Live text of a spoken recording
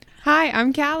Hi,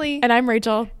 I'm Callie. And I'm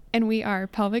Rachel. And we are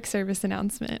Pelvic Service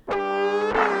Announcement.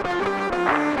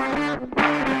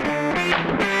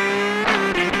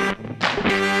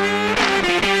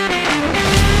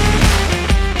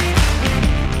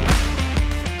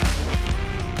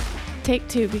 Take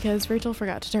two, because Rachel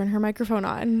forgot to turn her microphone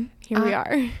on. Here we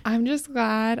are. I'm just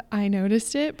glad I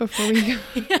noticed it before we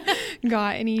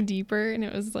got any deeper. And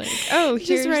it was like, oh,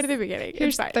 just right at the beginning.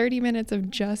 Here's 30 minutes of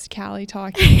just Callie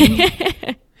talking.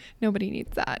 Nobody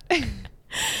needs that.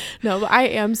 No, but I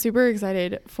am super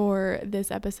excited for this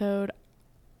episode.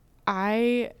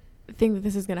 I think that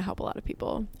this is going to help a lot of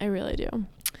people. I really do.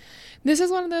 This is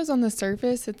one of those on the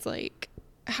surface. It's like,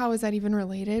 how is that even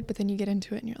related? But then you get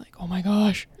into it and you're like, oh my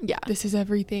gosh. Yeah. This is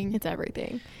everything. It's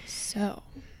everything. So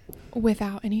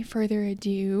without any further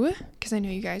ado, because I know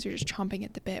you guys are just chomping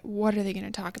at the bit, what are they going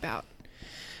to talk about?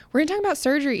 We're going to talk about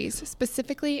surgeries,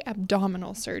 specifically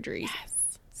abdominal surgeries.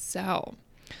 Yes. So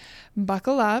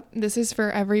buckle up. This is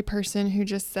for every person who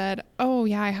just said, oh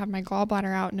yeah, I have my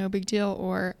gallbladder out, no big deal.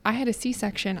 Or I had a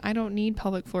C-section, I don't need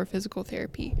pelvic floor physical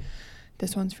therapy.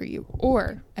 This one's for you.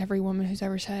 Or every woman who's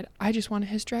ever said, I just want a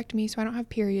hysterectomy so I don't have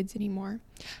periods anymore.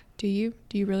 Do you?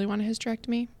 Do you really want a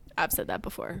hysterectomy? I've said that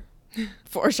before.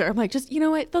 For sure. I'm like, just, you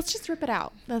know what? Let's just rip it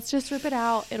out. Let's just rip it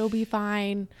out. It'll be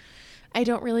fine. I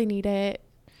don't really need it.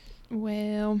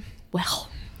 Well.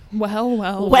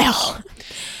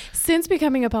 Since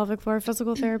becoming a pelvic floor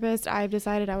physical therapist, I've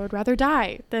decided I would rather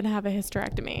die than have a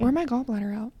hysterectomy. Or my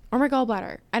gallbladder out. Or my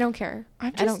gallbladder. I don't care.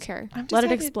 I don't care. Let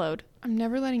it explode. I'm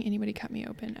never letting anybody cut me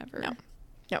open ever.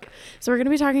 No. So we're going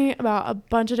to be talking about a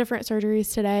bunch of different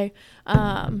surgeries today.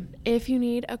 If you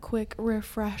need a quick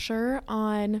refresher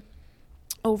on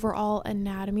overall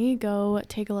anatomy, go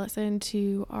take a listen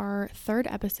to our third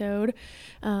episode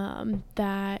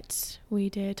that we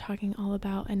did, talking all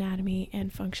about anatomy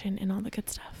and function and all the good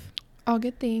stuff. All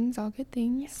good things.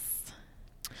 Yes.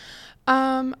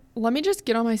 Let me just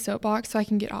get on my soapbox so I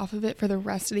can get off of it for the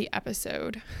rest of the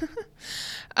episode.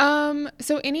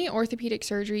 So any orthopedic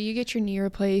surgery, you get your knee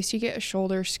replaced, you get a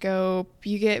shoulder scope,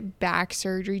 you get back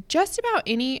surgery, just about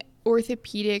any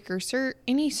orthopedic or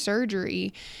any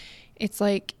surgery. It's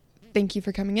like, thank you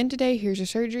for coming in today. Here's your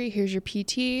surgery. Here's your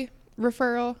PT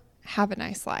referral. Have a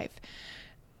nice life.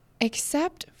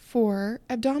 Except for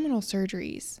abdominal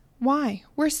surgeries. Why?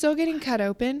 We're still getting cut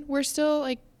open. We're still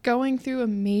like going through a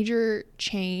major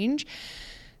change.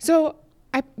 So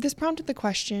this prompted the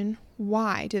question,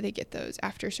 why do they get those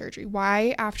after surgery?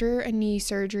 Why after a knee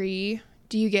surgery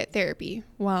do you get therapy?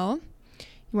 Well,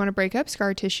 you want to break up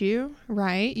scar tissue,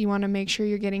 right? You want to make sure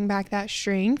you're getting back that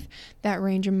strength, that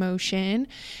range of motion,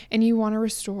 and you want to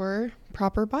restore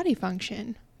proper body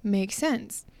function. Makes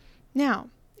sense. Now,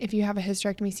 if you have a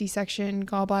hysterectomy, C-section,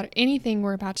 gallbladder, anything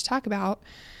we're about to talk about,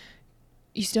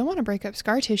 you still want to break up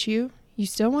scar tissue. You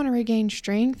still want to regain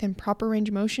strength and proper range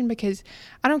of motion, because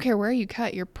I don't care where you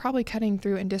cut, you're probably cutting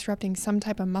through and disrupting some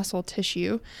type of muscle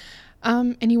tissue.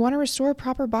 And you want to restore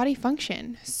proper body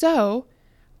function. So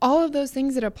all of those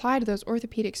things that apply to those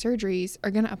orthopedic surgeries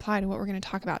are going to apply to what we're going to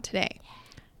talk about today.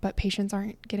 But patients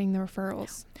aren't getting the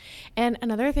referrals. And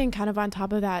another thing kind of on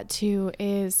top of that too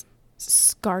is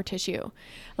scar tissue.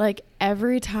 Like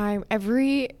every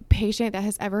patient that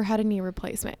has ever had a knee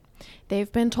replacement,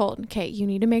 they've been told, okay, you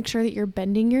need to make sure that you're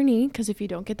bending your knee, because if you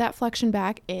don't get that flexion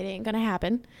back, it ain't going to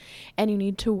happen. And you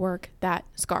need to work that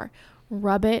scar.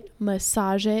 Rub it,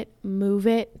 massage it, move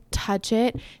it, touch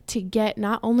it, to get,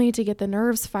 not only to get the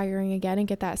nerves firing again and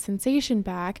get that sensation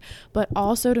back, but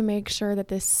also to make sure that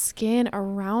the skin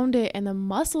around it and the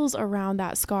muscles around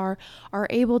that scar are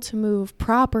able to move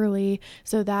properly,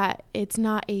 so that it's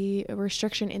not a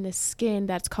restriction in the skin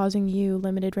that's causing you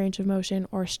limited range of motion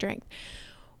or strength.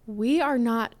 We are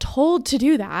not told to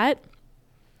do that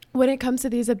when it comes to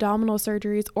these abdominal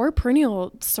surgeries or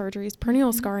perineal surgeries,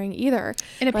 perineal scarring either.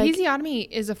 And episiotomy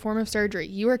is a form of surgery.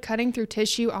 You are cutting through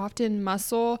tissue, often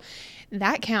muscle.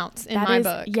 That counts in my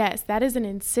book. Yes, that is an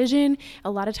incision.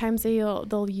 A lot of times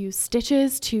they'll use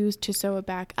stitches to sew it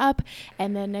back up.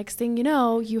 And then next thing you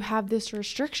know, you have this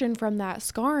restriction from that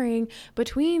scarring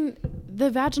between the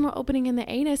vaginal opening and the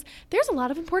anus. There's a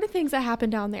lot of important things that happen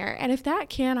down there. And if that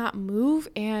cannot move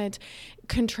and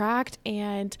contract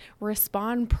and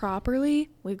respond properly,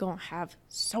 we're going to have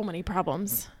so many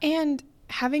problems. And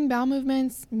having bowel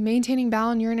movements, maintaining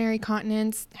bowel and urinary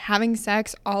continence, having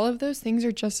sex, all of those things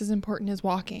are just as important as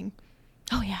walking.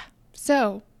 Oh, yeah.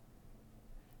 So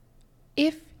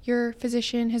if your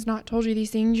physician has not told you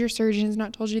these things, your surgeon has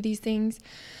not told you these things,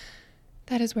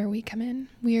 that is where we come in.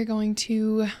 We are going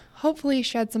to hopefully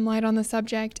shed some light on the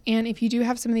subject. And if you do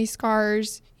have some of these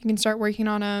scars, you can start working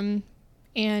on them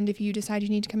And if you decide you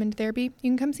need to come into therapy,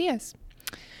 you can come see us.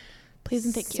 Please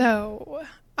and thank you. So,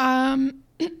 kind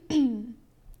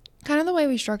of the way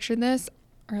we structured this,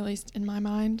 or at least in my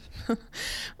mind,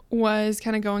 was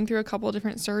kind of going through a couple of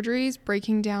different surgeries,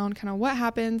 breaking down kind of what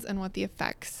happens and what the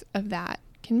effects of that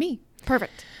can be.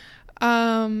 Perfect.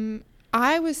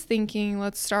 I was thinking,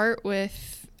 let's start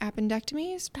with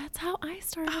appendectomies. That's how I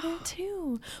started it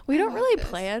too. We don't really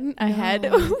plan ahead.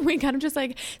 No. We kind of just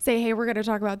like say, hey, we're going to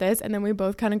talk about this. And then we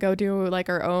both kind of go do like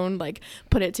our own, like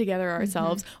put it together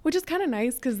ourselves, which is kind of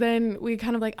nice. Cause then we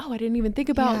kind of like, oh, I didn't even think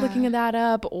about looking at that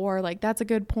up, or like, that's a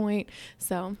good point.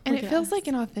 So, and it feels like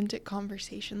an authentic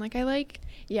conversation. Like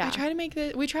we try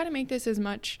to make this as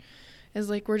much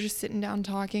as like, we're just sitting down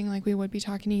talking like we would be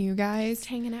talking to you guys. Just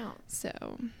hanging out.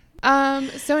 So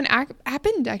an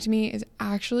appendectomy is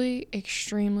actually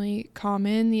extremely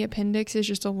common. The appendix is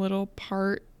just a little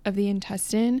part of the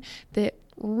intestine that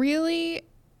really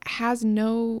has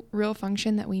no real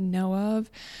function that we know of.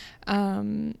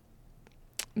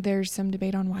 There's some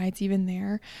debate on why it's even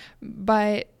there,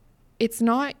 but it's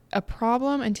not a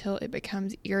problem until it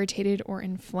becomes irritated or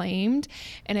inflamed.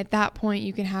 And at that point,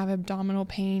 you can have abdominal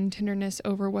pain, tenderness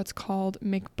over what's called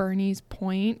McBurney's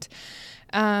point.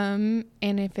 And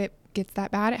if it gets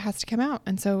that bad, it has to come out.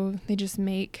 And so they just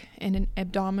make an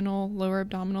lower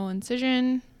abdominal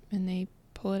incision, and they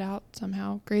pull it out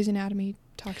somehow. Grey's Anatomy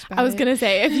talks about it. I was going to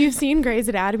say, if you've seen Grey's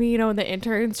Anatomy, you know, when the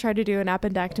interns try to do an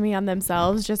appendectomy on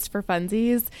themselves just for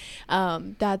funsies,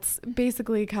 that's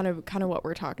basically kind of what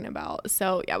we're talking about.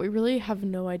 So yeah, we really have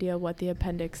no idea what the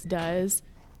appendix does.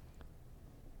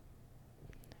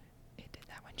 It did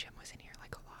that when Jim was in here,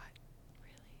 like a lot.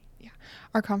 Really? Yeah.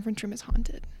 Our conference room is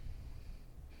haunted.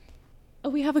 Oh,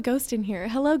 we have a ghost in here.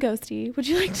 Hello, ghosty. Would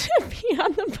you like to be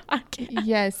on the podcast?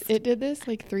 Yes, it did this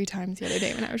like 3 times the other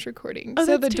day when I was recording. Oh,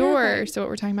 so the that's door, terrifying. so what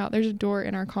we're talking about, there's a door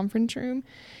in our conference room,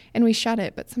 and we shut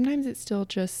it, but sometimes it still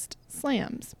just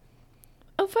slams.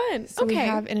 Oh, fun. So okay. we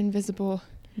have an invisible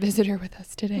visitor with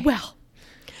us today. Well,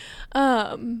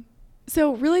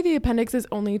 so really the appendix is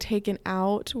only taken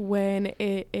out when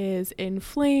it is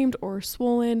inflamed or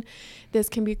swollen. This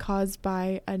can be caused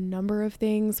by a number of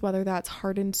things, whether that's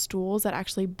hardened stools that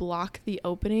actually block the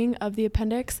opening of the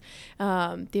appendix.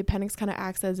 The appendix kind of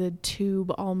acts as a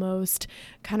tube almost,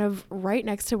 kind of right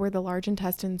next to where the large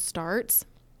intestine starts.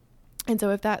 And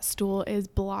so if that stool is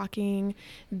blocking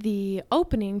the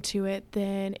opening to it,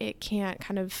 then it can't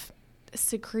kind of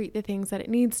secrete the things that it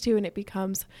needs to, and it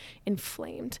becomes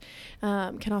inflamed.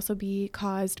 Can also be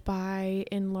caused by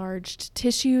enlarged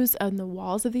tissues on the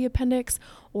walls of the appendix,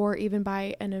 or even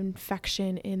by an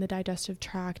infection in the digestive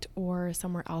tract or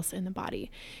somewhere else in the body.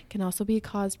 Can also be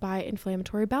caused by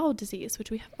inflammatory bowel disease,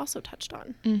 which we have also touched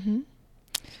on. Mm-hmm.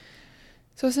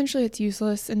 So essentially it's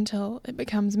useless until it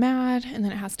becomes mad, and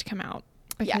then it has to come out.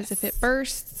 Because if it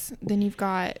bursts, then you've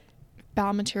got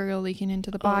bowel material leaking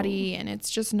into the body, and it's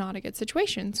just not a good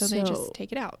situation. So they just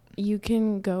take it out. You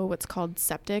can go what's called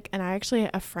septic. And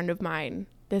a friend of mine,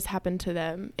 this happened to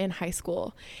them in high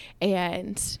school,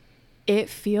 and it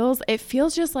feels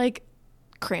just like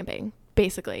cramping,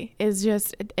 basically.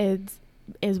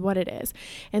 Is what it is.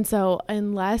 And so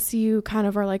unless you kind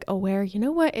of are like aware, you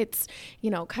know what, it's,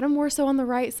 kind of more so on the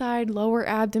right side, lower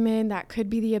abdomen, that could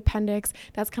be the appendix.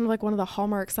 That's kind of like one of the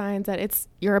hallmark signs that it's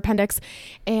your appendix.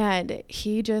 And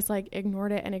he just like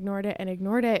ignored it and ignored it and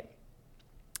ignored it.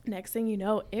 Next thing you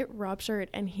know, it ruptured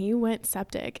and he went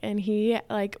septic, and he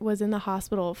like was in the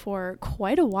hospital for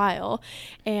quite a while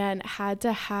and had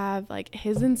to have like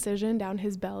his incision down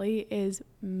his belly is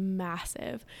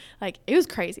massive. Like, it was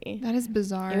crazy. That is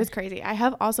bizarre. It was crazy. I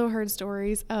have also heard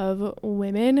stories of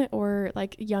women or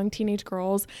like young teenage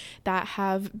girls that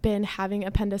have been having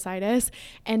appendicitis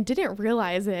and didn't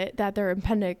realize that their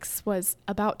appendix was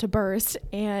about to burst,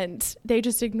 and they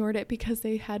just ignored it because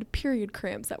they had period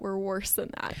cramps that were worse than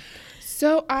that.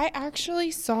 So I actually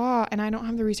saw, and I don't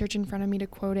have the research in front of me to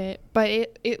quote it, but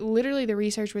it literally, the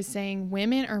research was saying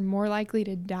women are more likely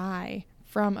to die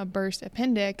from a burst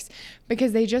appendix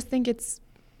because they just think it's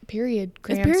period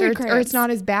cramps, or it's not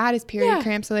as bad as period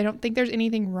cramps, so they don't think there's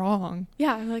anything wrong.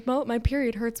 Yeah, I'm like, well, my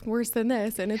period hurts worse than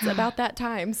this, and it's about that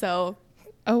time, so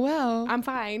oh well, I'm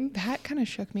fine. That kind of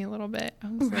shook me a little bit. I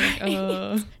was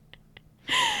like,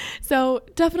 So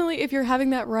definitely, if you're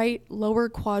having that right lower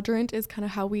quadrant is kind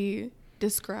of how we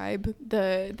describe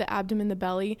the abdomen, the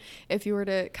belly. If you were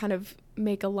to kind of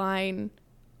make a line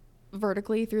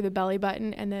vertically through the belly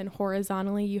button, and then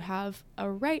horizontally you have a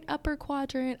right upper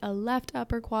quadrant, a left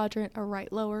upper quadrant, a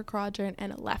right lower quadrant,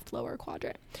 and a left lower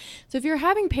quadrant. So if you're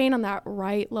having pain on that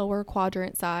right lower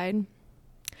quadrant side,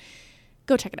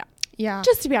 go check it out. Yeah.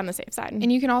 Just to be on the safe side.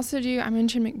 And you can also I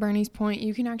mentioned McBurney's point,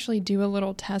 you can actually do a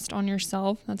little test on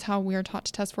yourself. That's how we're taught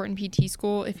to test for it in PT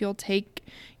school. If you'll take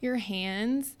your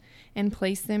hands and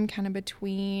place them kind of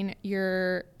between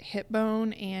your hip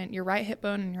bone and your right hip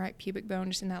bone and your right pubic bone,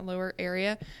 just in that lower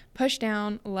area, push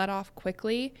down, let off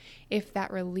quickly. If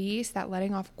that release, that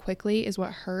letting off quickly is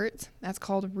what hurts, that's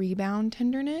called rebound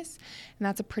tenderness. And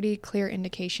that's a pretty clear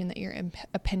indication that your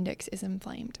appendix is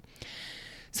inflamed.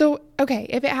 So, okay,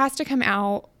 if it has to come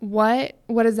out, what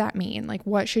does that mean? Like,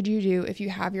 what should you do if you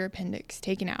have your appendix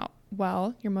taken out?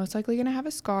 Well, you're most likely going to have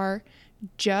a scar,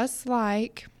 just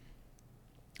like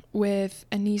with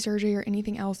a knee surgery or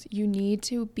anything else. You need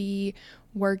to be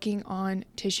working on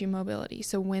tissue mobility.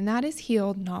 So when that is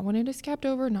healed, not when it is capped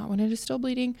over, not when it is still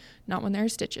bleeding, not when there are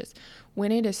stitches,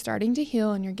 when it is starting to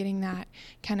heal and you're getting that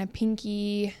kind of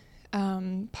pinky,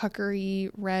 puckery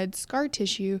red scar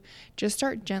tissue, just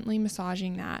start gently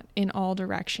massaging that in all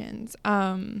directions.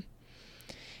 And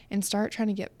start trying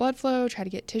to get blood flow, try to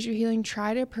get tissue healing,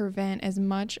 try to prevent as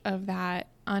much of that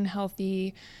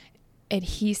unhealthy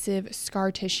adhesive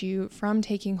scar tissue from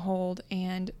taking hold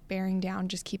and bearing down.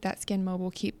 Just keep that skin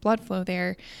mobile, keep blood flow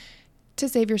there to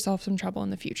save yourself some trouble in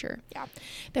the future. Yeah.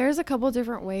 There's a couple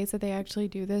different ways that they actually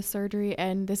do this surgery,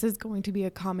 and this is going to be a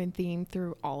common theme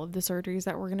through all of the surgeries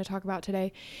that we're going to talk about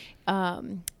today.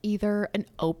 Either an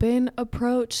open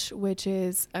approach, which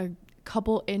is a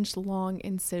couple inch long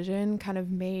incision kind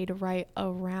of made right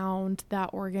around that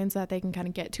organ so that they can kind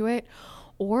of get to it,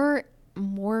 or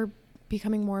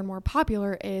becoming more and more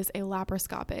popular is a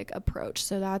laparoscopic approach.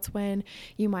 So that's when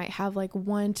you might have like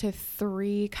 1 to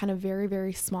 3 kind of very,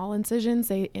 very small incisions.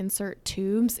 They insert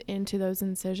tubes into those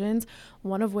incisions,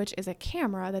 one of which is a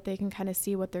camera that they can kind of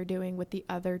see what they're doing with the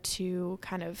other 2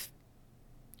 kind of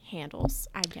handles,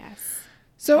 I guess.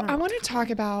 So I want to talk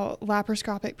about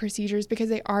laparoscopic procedures because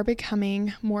they are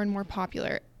becoming more and more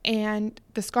popular, and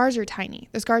the scars are tiny.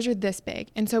 The scars are this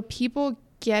big. And so people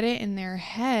get it in their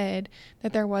head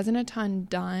that there wasn't a ton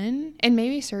done. And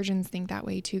maybe surgeons think that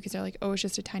way too, because they're like, oh, it's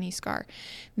just a tiny scar.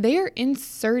 They are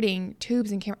inserting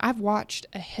tubes and camera. I've watched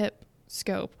a hip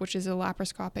scope, which is a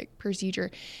laparoscopic procedure.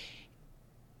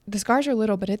 The scars are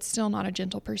little, but it's still not a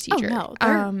gentle procedure. Oh,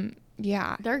 no.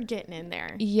 Yeah. They're getting in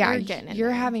there. Yeah.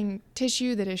 You're having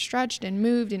tissue that is stretched and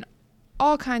moved in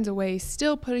all kinds of ways,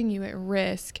 still putting you at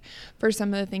risk for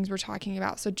some of the things we're talking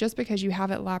about. So just because you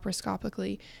have it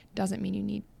laparoscopically doesn't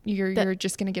mean you're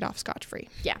just going to get off scotch-free.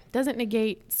 Yeah. Doesn't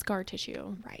negate scar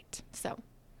tissue. Right. So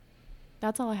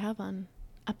that's all I have on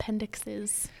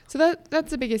appendixes. So that's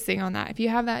the biggest thing on that. If you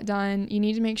have that done, you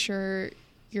need to make sure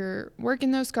you're working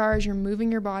those scars, you're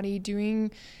moving your body, doing,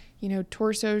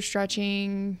 torso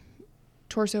stretching,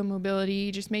 torso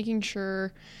mobility, just making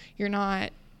sure you're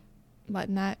not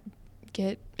letting that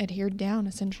get adhered down,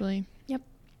 essentially. Yep.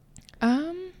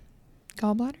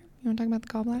 Gallbladder? You want to talk about the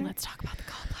gallbladder? Let's talk about the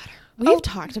gallbladder. We've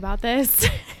talked about this.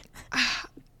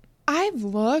 I've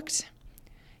looked,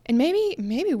 and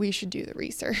maybe we should do the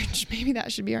research. Maybe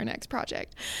that should be our next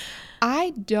project.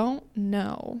 I don't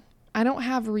know. I don't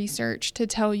have research to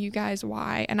tell you guys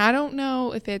why, and I don't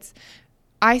know if it's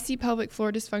I see pelvic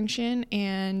floor dysfunction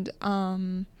and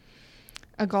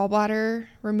a gallbladder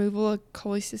removal, a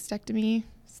cholecystectomy,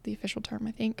 it's the official term,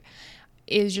 I think,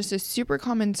 is just a super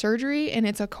common surgery and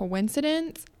it's a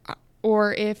coincidence,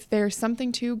 or if there's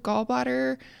something to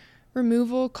gallbladder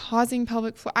removal causing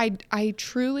pelvic floor. I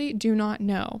truly do not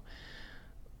know.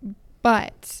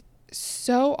 But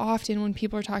so often when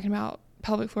people are talking about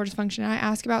pelvic floor dysfunction and I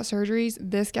ask about surgeries,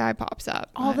 this guy pops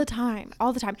up all the time.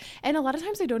 And a lot of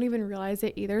times I don't even realize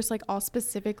it either. So like I'll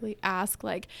specifically ask,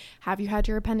 like, have you had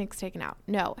your appendix taken out?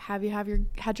 No. Have you had your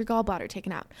gallbladder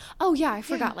taken out? Oh yeah, I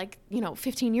forgot.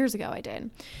 15 years ago I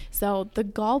did. So the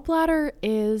gallbladder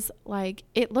is like,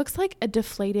 it looks like a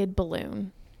deflated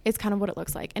balloon. It's kind of what it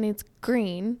looks like. And it's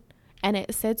green and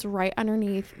it sits right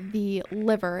underneath the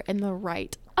liver in the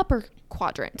right upper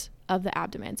quadrant of the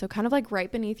abdomen, so kind of like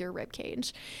right beneath your rib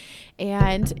cage,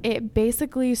 and it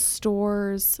basically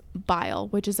stores bile,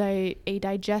 which is a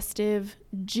digestive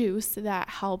juice that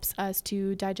helps us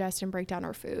to digest and break down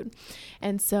our food.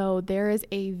 And so there is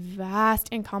a vast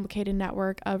and complicated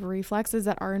network of reflexes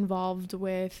that are involved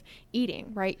with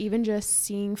eating, right? Even just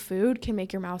seeing food can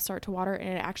make your mouth start to water,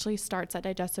 and it actually starts that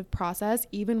digestive process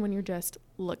even when you just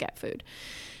look at food.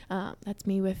 That's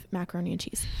me with macaroni and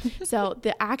cheese. So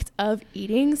the act of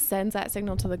eating sends that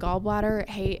signal to the gallbladder,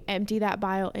 hey, empty that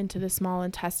bile into the small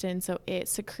intestine. So it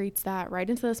secretes that right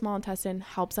into the small intestine,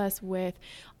 helps us with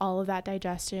all of that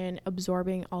digestion,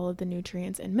 absorbing all of the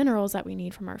nutrients and minerals that we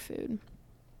need from our food.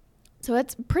 So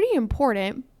it's pretty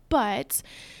important, but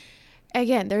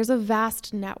again, there's a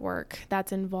vast network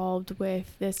that's involved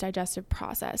with this digestive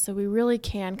process. So we really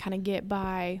can kind of get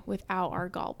by without our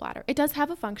gallbladder. It does have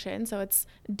a function, so it's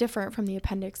different from the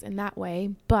appendix in that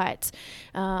way, but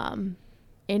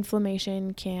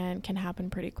inflammation can happen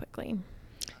pretty quickly.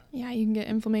 Yeah, you can get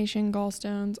inflammation,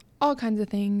 gallstones, all kinds of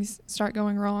things start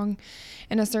going wrong,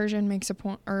 and a surgeon makes a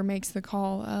point or makes the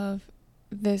call of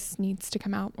this needs to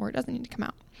come out or it doesn't need to come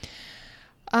out.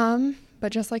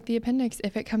 But just like the appendix,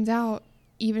 if it comes out,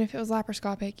 even if it was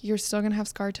laparoscopic, you're still going to have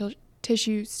scar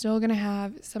tissue, still going to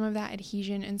have some of that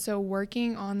adhesion. And so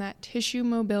working on that tissue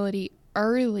mobility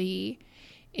early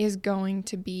is going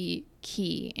to be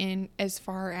key in as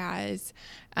far as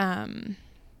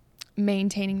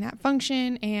maintaining that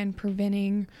function and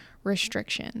preventing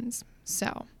restrictions.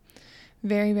 So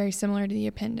very, very similar to the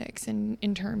appendix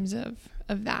in terms of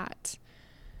that.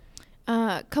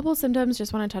 A couple of symptoms,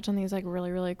 just want to touch on these like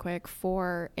really, really quick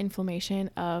for inflammation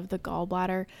of the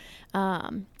gallbladder.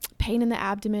 Pain in the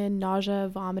abdomen, nausea,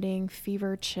 vomiting,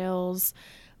 fever, chills,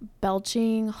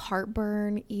 belching,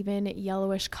 heartburn, even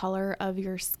yellowish color of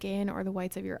your skin or the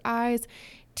whites of your eyes,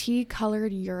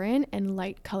 tea-colored urine, and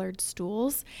light-colored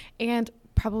stools. And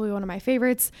probably one of my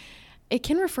favorites, it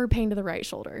can refer pain to the right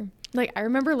shoulder. Like, I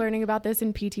remember learning about this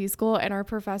in PT school, and our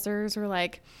professors were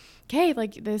like, okay,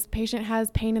 like this patient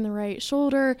has pain in the right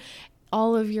shoulder.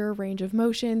 All of your range of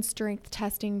motion, strength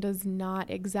testing does not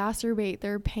exacerbate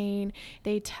their pain.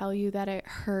 They tell you that it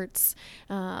hurts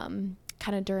kind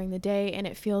of during the day and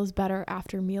it feels better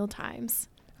after meal times,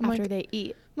 after they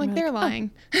eat. Like they're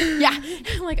lying. Oh. Yeah.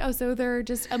 I'm like, oh, so they're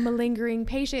just a malingering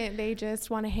patient. They just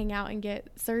want to hang out and get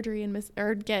surgery and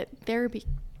or get therapy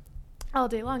all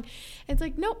day long. And it's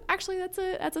like, nope, actually that's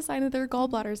a sign that their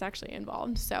gallbladder is actually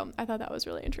involved. So I thought that was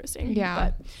really interesting.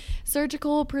 Yeah. But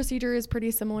surgical procedure is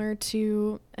pretty similar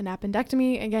to an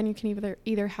appendectomy. Again, you can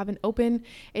either have an open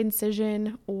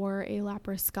incision or a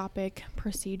laparoscopic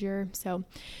procedure. So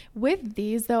with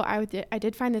these though, I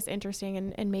did find this interesting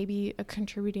and maybe a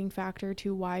contributing factor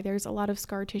to why there's a lot of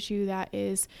scar tissue that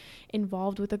is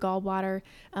involved with the gallbladder.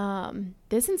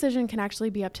 This incision can actually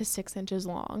be up to 6 inches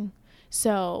long.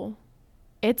 So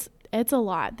it's a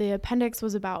lot. The appendix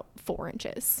was about 4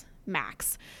 inches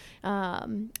max.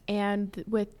 And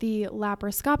with the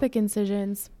laparoscopic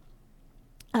incisions,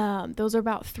 those are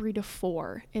about 3 to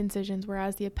 4 incisions,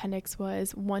 whereas the appendix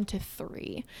was 1 to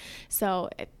 3. So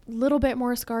a little bit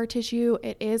more scar tissue.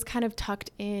 It is kind of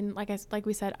tucked in, like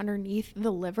we said, underneath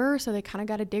the liver. So they kind of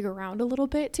got to dig around a little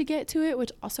bit to get to it,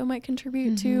 which also might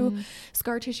contribute to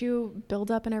scar tissue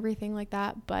buildup and everything like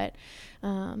that. But,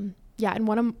 yeah, and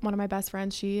one of my best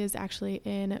friends, she is actually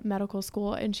in medical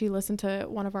school, and she listened to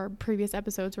one of our previous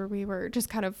episodes where we were just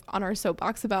kind of on our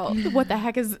soapbox about what the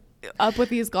heck is up with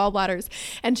these gallbladders.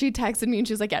 And she texted me and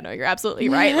she's like, yeah, no, you're absolutely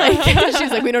right. Like, she's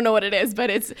like, we don't know what it is,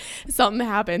 but it's something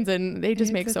happens and they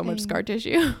just make so much scar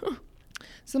tissue.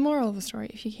 So the moral of the story,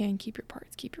 if you can, keep your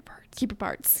parts. Keep your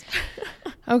parts.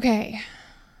 Okay.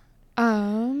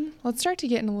 Let's start to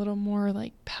get in a little more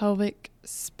like pelvic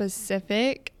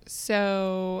specific.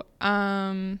 So,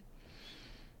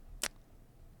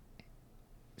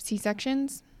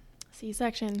 C-sections.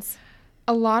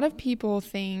 A lot of people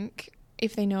think,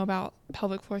 if they know about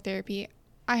pelvic floor therapy,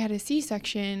 I had a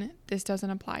C-section, this doesn't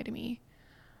apply to me.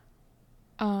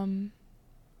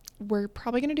 We're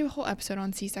probably going to do a whole episode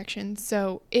on C-sections,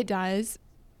 so it does.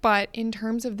 But in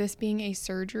terms of this being a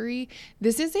surgery,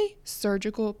 this is a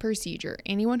surgical procedure.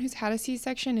 Anyone who's had a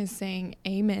C-section is saying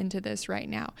amen to this right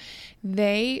now.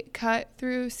 They cut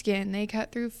through skin, they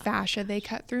cut through fascia, they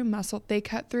cut through muscle, they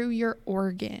cut through your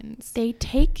organs. They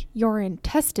take your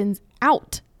intestines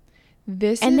out.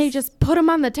 And they just put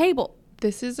them on the table.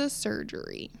 This is a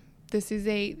surgery. This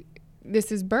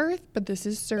is birth, but this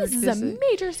is surgery. This is a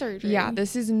major surgery. Yeah,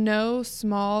 this is no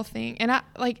small thing. And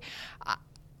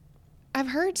I've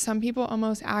heard some people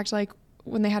almost act like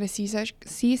when they had a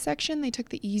C-section, they took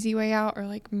the easy way out, or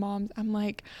like moms. I'm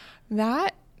like, no,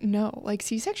 like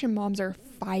C-section moms are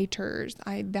fighters.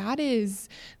 That is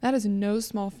no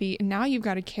small feat. And now you've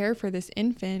got to care for this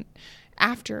infant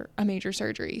after a major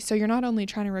surgery. So you're not only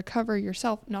trying to recover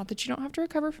yourself, not that you don't have to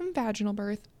recover from vaginal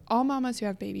birth. All mamas who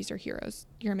have babies are heroes.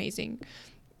 You're amazing.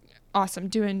 Awesome.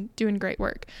 Doing great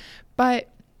work. But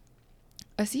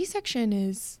a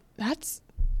C-section that's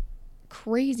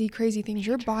crazy things.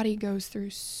 Your body goes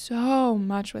through so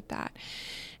much with that.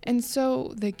 And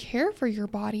so the care for your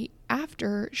body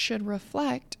after should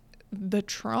reflect the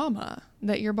trauma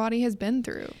that your body has been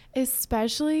through.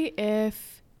 Especially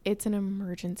if it's an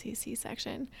emergency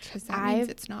C-section. Because that means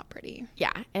it's not pretty.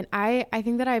 Yeah. And I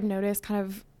think that I've noticed kind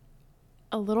of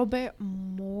a little bit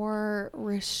more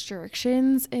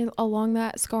restrictions along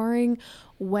that scarring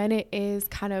when it is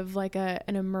kind of like an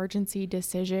emergency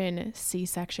decision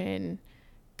C-section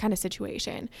kind of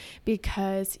situation,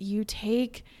 because you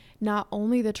take not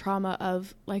only the trauma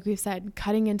of, like we've said,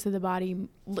 cutting into the body.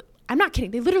 I'm not kidding.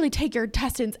 They literally take your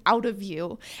intestines out of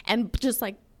you and just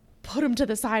like put them to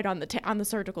the side on the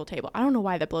surgical table. I don't know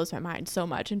why that blows my mind so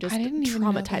much and just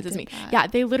traumatizes me. Yeah,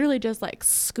 they literally just like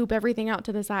scoop everything out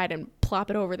to the side and plop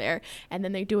it over there, and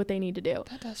then they do what they need to do.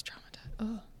 That does traumatize.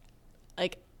 Oh.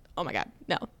 Like, oh my God,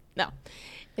 no.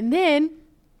 And then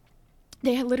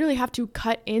they literally have to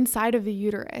cut inside of the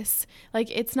uterus.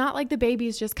 Like, it's not like the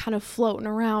baby's just kind of floating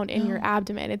around in your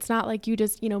abdomen. It's not like you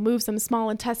just, move some small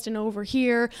intestine over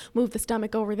here, move the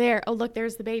stomach over there. Oh, look,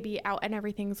 there's the baby out and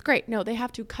everything's great. No, they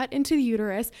have to cut into the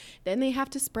uterus. Then they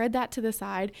have to spread that to the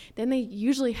side. Then they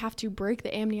usually have to break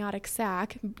the amniotic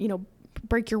sac,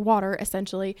 break your water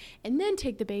essentially, and then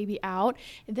take the baby out,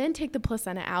 and then take the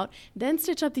placenta out, then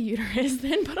stitch up the uterus,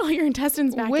 then put all your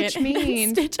intestines back which in, means and then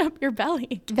stitch up your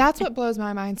belly. That's what blows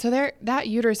my mind. So that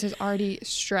uterus is already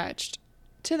stretched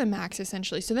to the max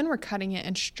essentially. So then we're cutting it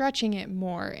and stretching it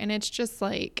more, and it's just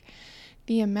like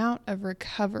the amount of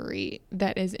recovery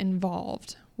that is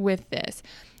involved with this.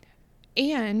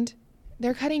 And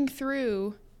they're cutting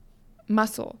through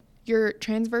muscle. Your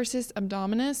transversus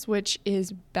abdominis, which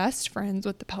is best friends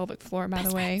with the pelvic floor, by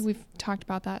the way. We've talked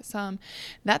about that some.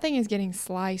 That thing is getting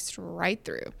sliced right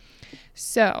through.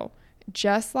 So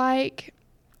just like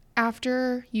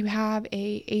after you have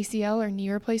a ACL or knee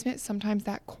replacement, sometimes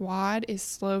that quad is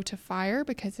slow to fire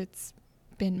because it's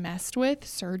been messed with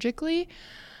surgically.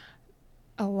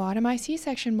 A lot of my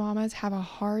C-section mamas have a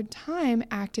hard time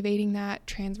activating that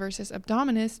transversus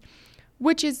abdominis,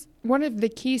 which is one of the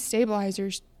key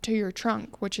stabilizers to your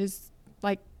trunk, which is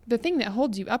like the thing that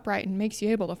holds you upright and makes you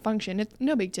able to function. It's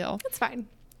no big deal. It's fine.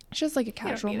 It's just like a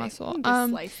casual muscle. You can just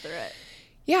slice through it.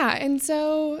 Yeah, and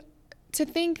so to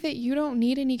think that you don't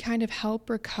need any kind of help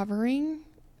recovering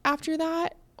after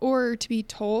that, or to be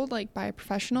told like by a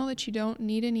professional that you don't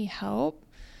need any help,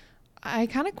 I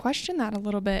kind of question that a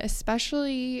little bit,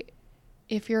 especially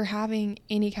if you're having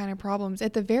any kind of problems.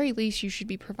 At the very least, you should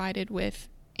be provided with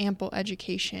ample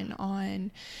education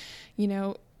on,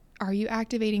 are you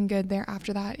activating good there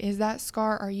after that? Is that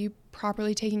scar, are you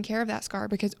properly taking care of that scar?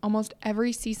 Because almost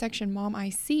every C-section mom I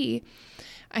see,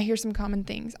 I hear some common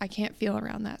things. I can't feel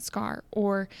around that scar,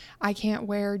 or I can't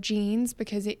wear jeans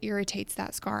because it irritates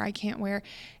that scar. I can't wear.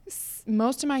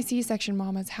 Most of my C-section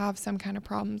mamas have some kind of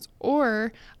problems,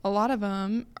 or a lot of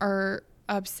them are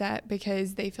upset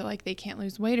because they feel like they can't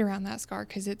lose weight around that scar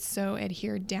because it's so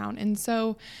adhered down. And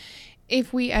so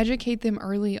if we educate them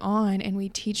early on and we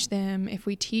teach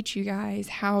you guys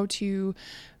how to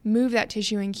move that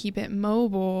tissue and keep it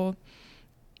mobile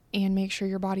and make sure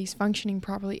your body's functioning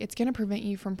properly, it's going to prevent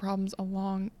you from problems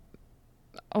along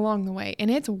the way. And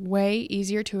it's way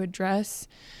easier to address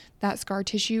that scar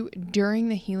tissue during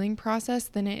the healing process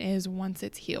than it is once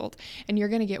it's healed. And you're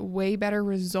going to get way better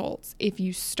results if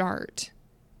you start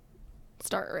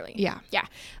early. Yeah.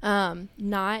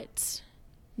 Not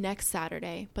next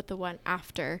Saturday, but the one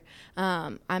after,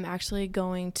 I'm actually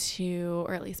going to,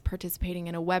 or at least participating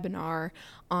in a webinar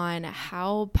on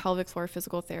how pelvic floor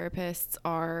physical therapists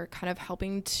are kind of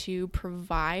helping to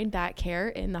provide that care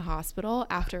in the hospital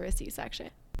after a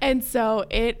C-section. And so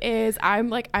it is,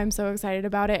 I'm so excited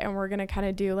about it. And we're going to kind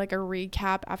of do like a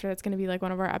recap after. That's going to be like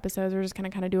one of our episodes. We're just going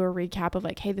to kind of do a recap of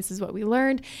like, hey, this is what we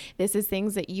learned. This is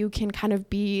things that you can kind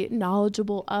of be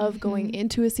knowledgeable of going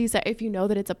into a C-section. If you know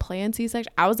that it's a planned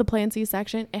C-section, I was a planned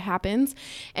C-section, it happens.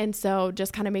 And so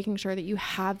just kind of making sure that you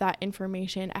have that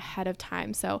information ahead of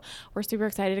time. So we're super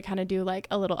excited to kind of do like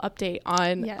a little update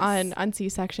on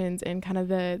C-sections and kind of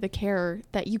the care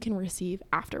that you can receive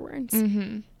afterwards.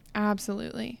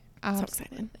 Absolutely. So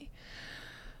excited.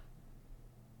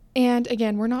 And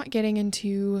again, we're not getting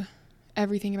into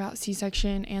everything about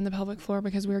C-section and the pelvic floor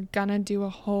because we're gonna do a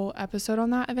whole episode on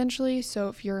that eventually. So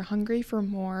if you're hungry for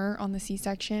more on the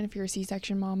C-section, if you're a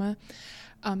C-section mama,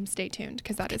 stay tuned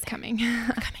because that is coming.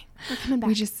 We're coming back.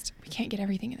 We can't get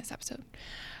everything in this episode.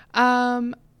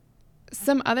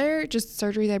 Some other just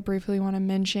surgeries I briefly want to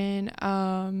mention,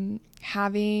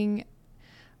 having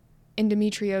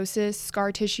endometriosis,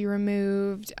 scar tissue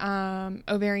removed,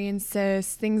 ovarian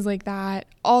cysts, things like that.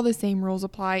 All the same rules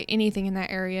apply. Anything in that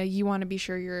area, you want to be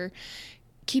sure you're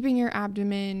keeping your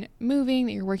abdomen moving,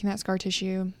 that you're working that scar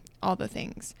tissue, all the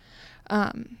things.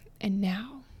 And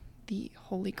now, the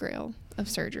holy grail of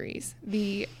surgeries,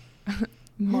 the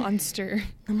monster,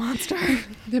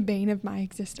 the bane of my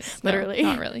existence. Literally.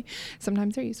 No, not really.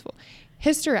 Sometimes they're useful.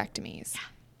 Hysterectomies.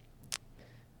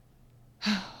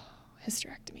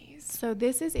 Hysterectomies. So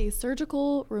this is a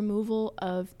surgical removal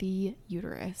of the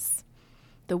uterus,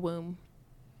 the womb,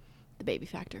 the baby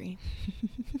factory.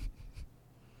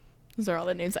 Those are all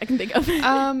the names I can think of.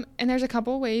 And there's a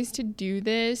couple ways to do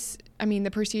this. I mean,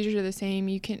 the procedures are the same.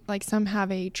 You can, like, some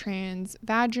have a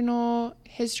transvaginal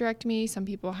hysterectomy. Some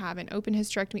people have an open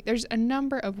hysterectomy. There's a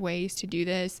number of ways to do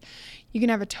this. You can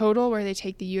have a total where they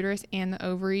take the uterus and the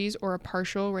ovaries, or a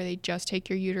partial where they just take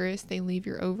your uterus, they leave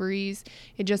your ovaries.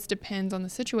 It just depends on the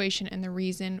situation and the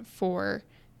reason for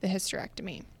the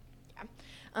hysterectomy.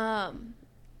 Yeah.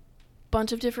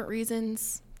 Bunch of different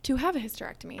reasons to have a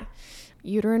hysterectomy.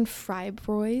 Uterine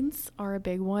fibroids are a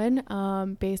big one.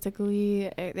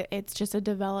 Basically, it's just a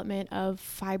development of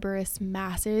fibrous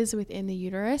masses within the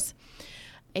uterus.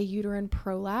 A uterine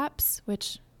prolapse,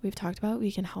 which we've talked about,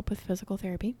 we can help with physical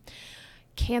therapy.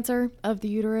 Cancer of the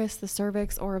uterus, the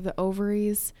cervix, or of the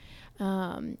ovaries.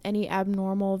 Any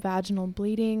abnormal vaginal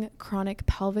bleeding, chronic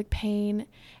pelvic pain,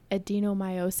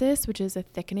 adenomyosis, which is a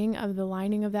thickening of the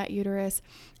lining of that uterus.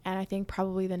 And I think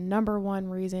probably the number one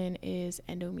reason is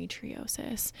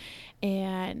endometriosis.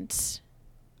 And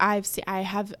I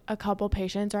have a couple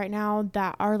patients right now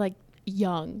that are like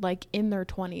young, like in their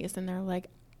 20s, and they're like,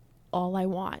 all I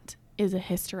want is a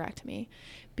hysterectomy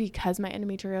because my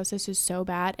endometriosis is so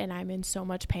bad and I'm in so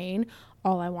much pain.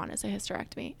 All I want is a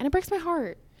hysterectomy. And it breaks my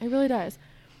heart. It really does.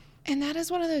 And that is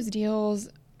one of those deals.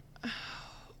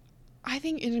 I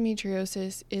think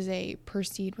endometriosis is a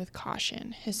proceed with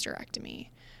caution hysterectomy,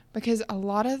 because a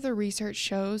lot of the research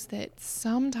shows that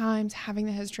sometimes having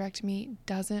the hysterectomy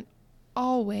doesn't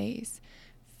always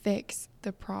fix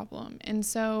the problem. And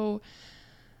so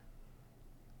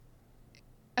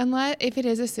if it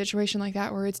is a situation like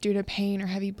that where it's due to pain or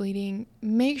heavy bleeding,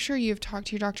 make sure you've talked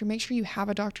to your doctor. Make sure you have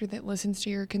a doctor that listens to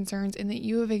your concerns and that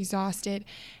you have exhausted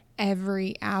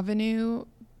every avenue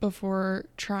before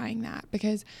trying that.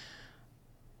 Because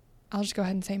I'll just go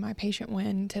ahead and say my patient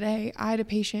win today. I had a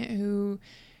patient who,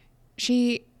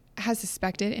 she has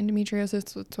suspected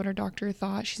endometriosis. That's what her doctor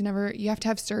thought. You have to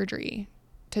have surgery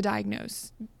to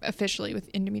diagnose officially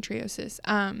with endometriosis.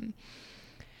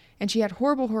 And she had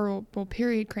horrible, horrible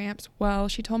period cramps. Well,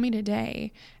 she told me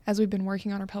today, as we've been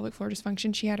working on her pelvic floor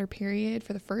dysfunction, she had her period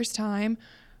for the first time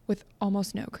with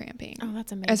almost no cramping. Oh,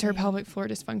 that's amazing. As her pelvic floor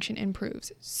dysfunction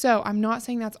improves. So I'm not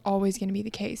saying that's always going to be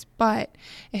the case, but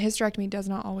a hysterectomy does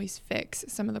not always fix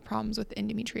some of the problems with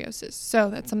endometriosis. So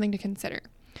that's something to consider.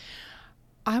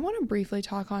 I want to briefly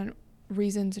talk on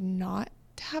reasons not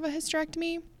to have a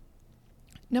hysterectomy.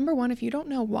 Number one, if you don't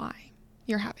know why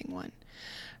you're having one.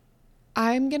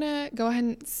 I'm going to go ahead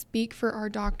and speak for our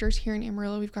doctors here in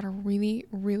Amarillo. We've got a really,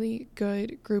 really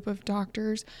good group of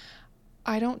doctors.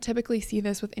 I don't typically see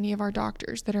this with any of our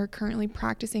doctors that are currently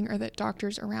practicing or that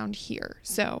doctors around here.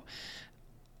 So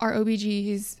our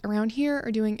OBGs around here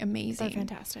are doing amazing. They're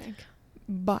fantastic.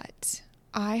 But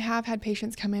I have had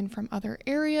patients come in from other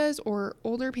areas or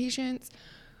older patients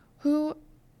who,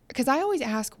 because I always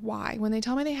ask why. When they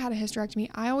tell me they had a hysterectomy,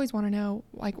 I always want to know,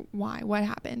 like, why, what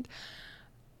happened.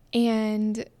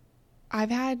 And I've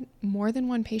had more than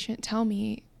one patient tell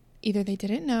me either they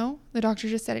didn't know, the doctor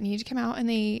just said it needed to come out and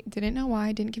they didn't know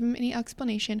why, didn't give them any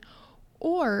explanation,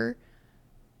 or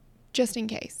just in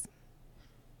case.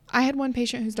 I had one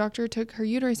patient whose doctor took her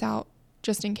uterus out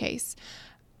just in case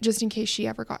she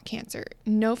ever got cancer.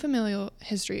 No familial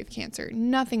history of cancer,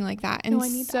 nothing like that. And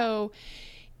so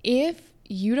if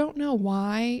you don't know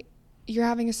why you're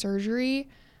having a surgery,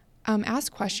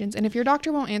 ask questions. And if your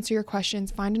doctor won't answer your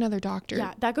questions, find another doctor.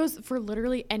 Yeah, that goes for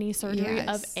literally any surgery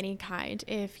of any kind.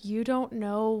 If you don't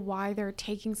know why they're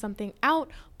taking something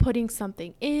out, putting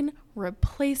something in,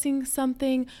 replacing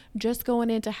something, just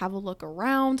going in to have a look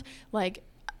around, like,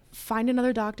 find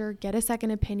another doctor, get a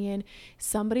second opinion,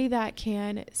 somebody that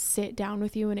can sit down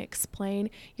with you and explain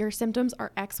your symptoms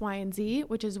are X, Y, and Z,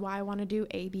 which is why I want to do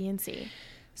A, B, and C.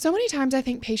 So many times I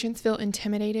think patients feel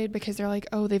intimidated because they're like,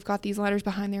 oh, they've got these letters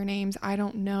behind their names. I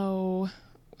don't know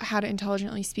how to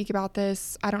intelligently speak about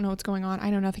this. I don't know what's going on. I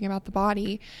know nothing about the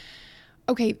body.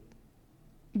 Okay,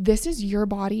 this is your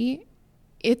body.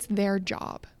 It's their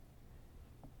job.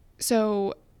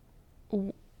 So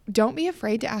don't be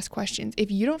afraid to ask questions.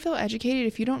 If you don't feel educated,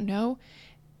 if you don't know,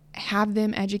 have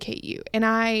them educate you. And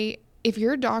if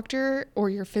your doctor or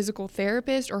your physical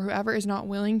therapist or whoever is not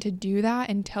willing to do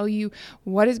that and tell you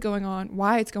what is going on,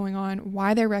 why it's going on,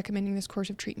 why they're recommending this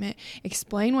course of treatment,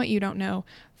 explain what you don't know,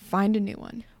 find a new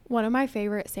one. One of my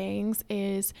favorite sayings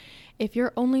is, if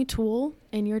your only tool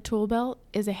in your tool belt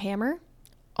is a hammer,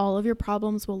 all of your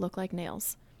problems will look like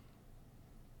nails.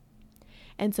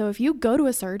 And so if you go to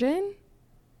a surgeon,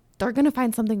 they're going to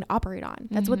find something to operate on.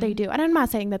 That's what they do. And I'm not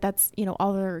saying that that's,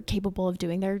 all they're capable of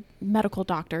doing. They're medical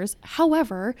doctors.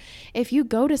 However, if you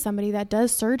go to somebody that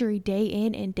does surgery day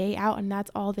in and day out, and that's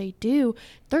all they do,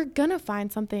 they're going to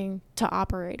find something to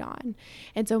operate on.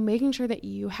 And so making sure that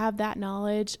you have that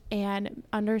knowledge and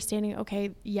understanding,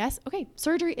 okay,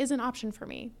 surgery is an option for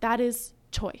me. That is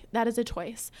a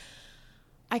choice.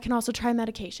 I can also try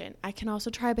medication. I can also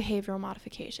try behavioral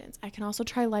modifications. I can also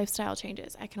try lifestyle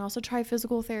changes. I can also try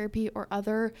physical therapy or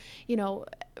other,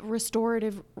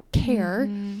 restorative care.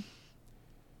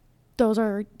 Those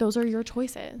are your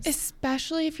choices.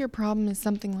 Especially if your problem is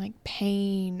something like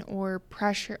pain or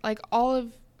pressure, like all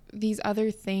of these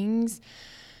other things.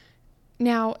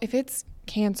 Now, if it's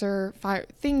cancer,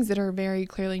 things that are very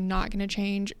clearly not going to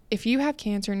change. If you have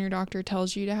cancer and your doctor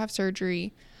tells you to have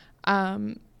surgery,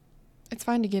 it's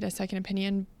fine to get a second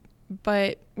opinion,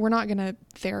 but we're not going to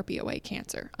therapy away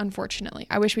cancer, unfortunately.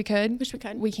 I wish we could.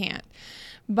 We can't.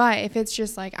 But if it's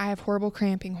just like, I have horrible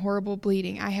cramping, horrible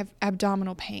bleeding, I have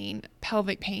abdominal pain,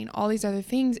 pelvic pain, all these other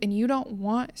things, and you don't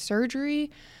want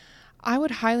surgery, I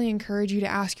would highly encourage you to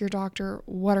ask your doctor,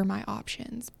 what are my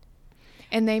options?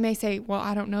 And they may say, well,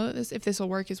 I don't know if this will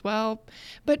work as well,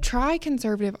 but try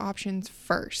conservative options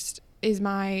first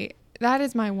that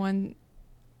is my one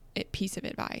piece of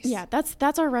advice. Yeah,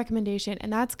 that's our recommendation,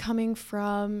 and that's coming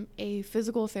from a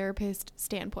physical therapist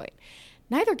standpoint.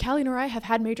 Neither Callie nor I have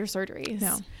had major surgeries.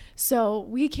 No. So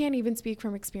we can't even speak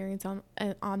from experience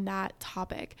on that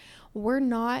topic. We're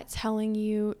not telling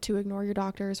you to ignore your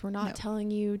doctors. We're not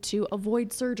telling you to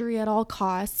avoid surgery at all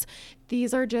costs.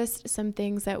 These are just some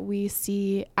things that we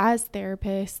see as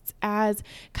therapists, as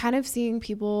kind of seeing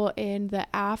people in the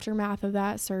aftermath of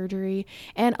that surgery.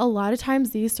 And a lot of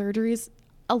times these surgeries,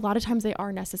 they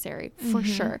are necessary for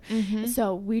sure.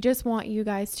 So we just want you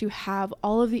guys to have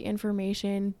all of the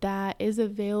information that is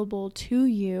available to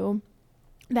you.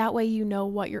 That way you know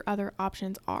what your other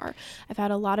options are. I've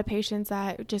had a lot of patients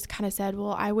that just kind of said,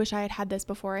 well, I wish I had had this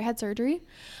before I had surgery.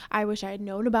 I wish I had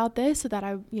known about this so that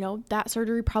that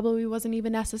surgery probably wasn't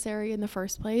even necessary in the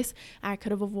first place. I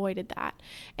could have avoided that.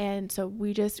 And so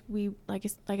we like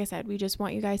I said, we just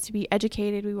want you guys to be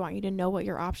educated. We want you to know what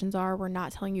your options are. We're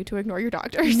not telling you to ignore your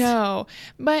doctors. No,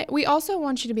 but we also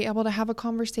want you to be able to have a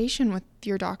conversation with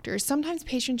your doctors. Sometimes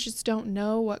patients just don't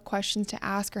know what questions to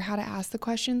ask or how to ask the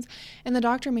questions, and the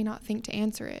doctor may not think to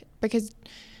answer it, because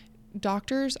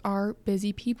doctors are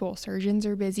busy people, surgeons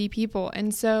are busy people.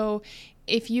 And so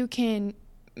if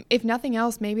nothing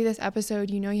else, maybe this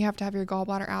episode, you have to have your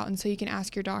gallbladder out, and so you can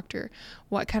ask your doctor,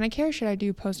 what kind of care should I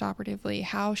do post-operatively?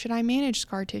 How should I manage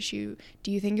scar tissue?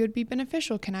 Do you think it would be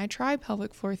beneficial? Can I try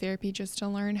pelvic floor therapy just to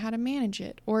learn how to manage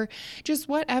it? Or just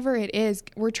whatever it is,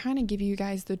 we're trying to give you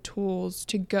guys the tools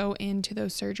to go into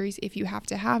those surgeries if you have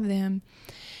to have them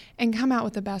and come out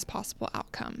with the best possible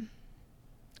outcome.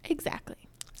 Exactly.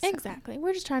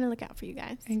 We're just trying to look out for you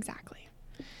guys. Exactly.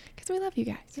 Because we love you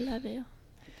guys. We love you.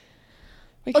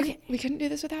 We couldn't do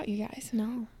this without you guys.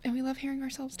 No. And we love hearing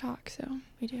ourselves talk, so.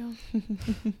 We do.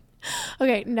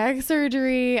 Okay, next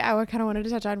surgery I kind of wanted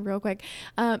to touch on real quick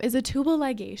is a tubal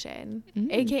ligation,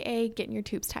 aka getting your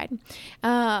tubes tied.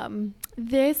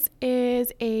 This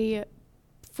is a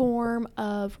form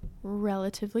of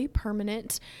relatively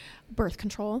permanent birth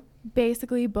control.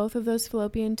 Basically, both of those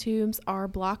fallopian tubes are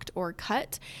blocked or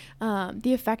cut. The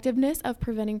effectiveness of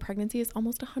preventing pregnancy is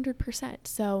almost 100%.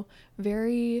 So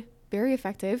very, very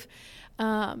effective.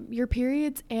 Your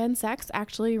periods and sex,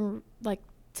 actually, like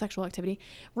sexual activity,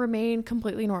 remain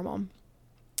completely normal.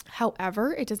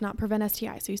 However, it does not prevent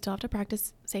STI, so you still have to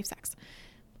practice safe sex.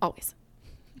 Always.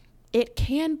 It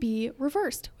can be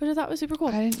reversed, which I thought was super cool.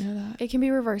 I didn't know that. It can be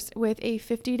reversed with a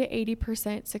 50 to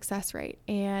 80% success rate.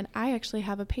 And I actually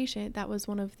have a patient that was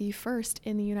one of the first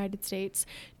in the United States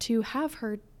to have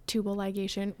her tubal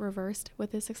ligation reversed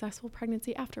with a successful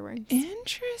pregnancy afterwards.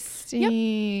 Interesting.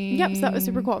 Yep. So that was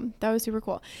super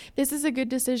cool. This is a good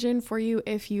decision for you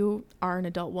if you are an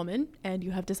adult woman and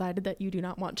you have decided that you do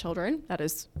not want children. That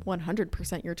is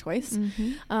 100% your choice.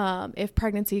 If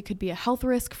pregnancy could be a health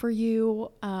risk for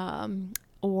you,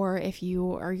 or if you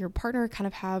or your partner kind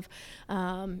of have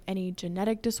any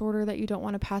genetic disorder that you don't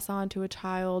want to pass on to a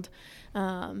child.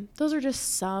 Those are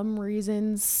just some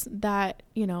reasons that,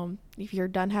 if you're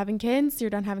done having kids,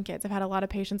 you're done having kids. I've had a lot of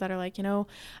patients that are like,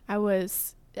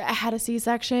 I had a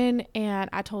C-section and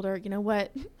I told her, you know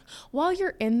what, while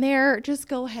you're in there, just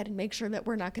go ahead and make sure that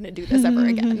we're not going to do this ever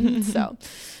again. So,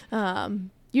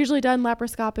 usually done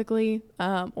laparoscopically,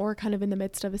 or kind of in the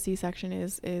midst of a C-section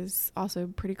is also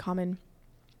pretty common.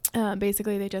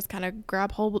 Basically, they just kind of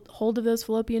grab hold of those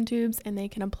fallopian tubes, and they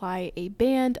can apply a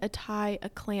band, a tie, a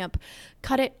clamp,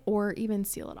 cut it, or even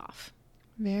seal it off.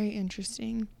 Very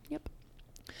interesting. Yep.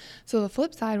 So the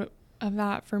flip side of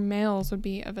that for males would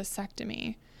be a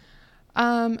vasectomy.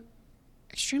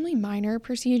 Extremely minor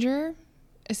procedure.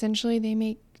 Essentially, they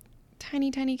make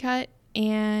tiny cut,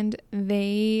 and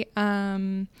they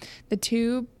the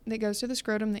tube that goes to the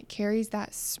scrotum that carries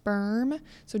that sperm,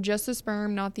 so just the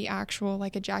sperm, not the actual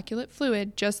like ejaculate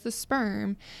fluid, just the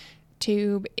sperm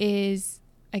tube is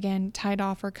again tied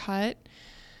off or cut.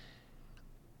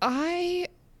 I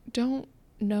don't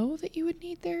know that you would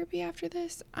need therapy after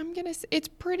this. It's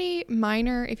pretty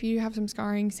minor. If you have some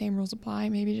scarring, same rules apply.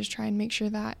 Maybe just try and make sure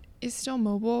that is still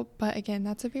mobile, but again,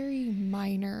 that's a very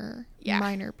minor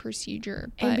procedure.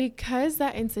 And because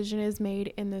that incision is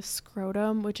made in the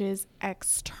scrotum, which is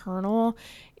external,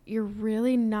 you're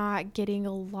really not getting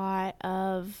a lot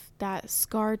of that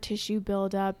scar tissue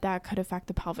buildup that could affect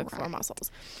the pelvic floor muscles.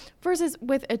 Versus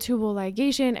with a tubal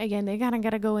ligation, again, they kind of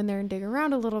got to go in there and dig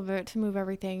around a little bit to move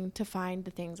everything to find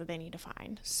the things that they need to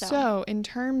find. So in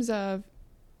terms of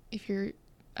if you're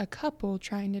a couple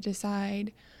trying to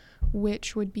decide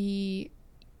which would be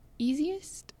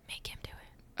easiest, make him do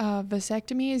it.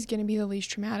 Vasectomy is going to be the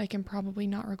least traumatic and probably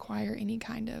not require any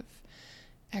kind of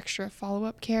extra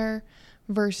follow-up care,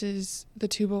 versus the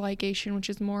tubal ligation, which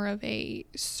is more of a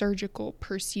surgical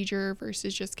procedure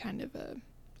versus just kind of a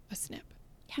snip.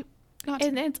 Yeah.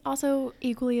 And it's also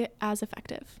equally as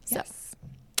effective. Yes.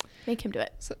 So make him do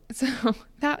it. So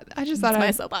that I just thought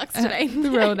my soapbox today.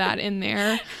 Throw that in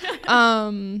there.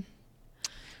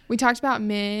 We talked about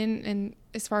men and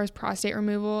as far as prostate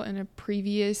removal in a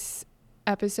previous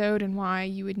episode and why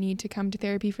you would need to come to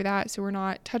therapy for that. So we're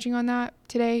not touching on that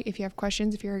today. If you have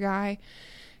questions, if you're a guy,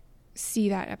 see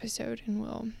that episode and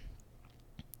we'll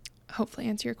hopefully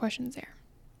answer your questions there.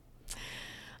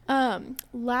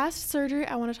 Last surgery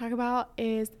I want to talk about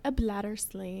is a bladder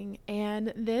sling.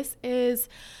 And this is,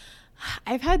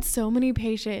 I've had so many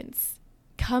patients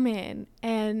come in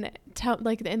and tell,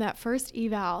 like in that first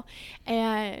eval,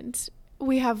 and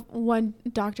we have one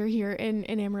doctor here in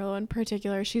Amarillo in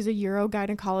particular. She's a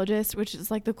urogynecologist, which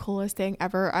is like the coolest thing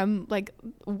ever. I'm like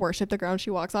worship the ground she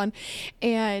walks on.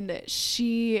 And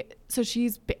she's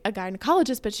a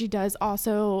gynecologist, but she is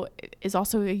also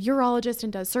a urologist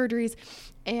and does surgeries.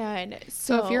 And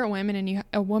so if you're a woman and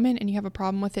you have a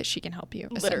problem with it, she can help you.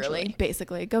 Literally,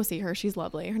 basically, go see her. She's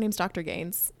lovely. Her name's Dr.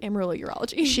 Gaines, Amarillo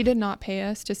Urology. She did not pay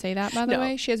us to say that, by the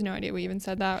way. She has no idea we even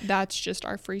said that. That's just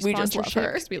our free sponsorship. We just love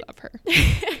her. We love her.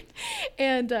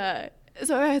 And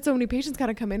so I had so many patients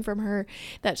kind of come in from her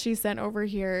that she sent over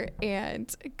here,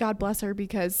 and God bless her,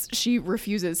 because she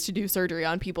refuses to do surgery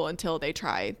on people until they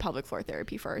try pelvic floor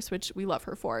therapy first, which we love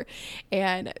her for.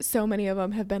 And so many of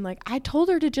them have been like, I told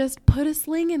her to just put a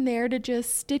sling in there to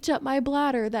just stitch up my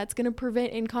bladder. That's going to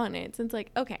prevent incontinence. And it's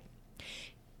like, okay.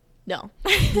 No,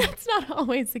 that's not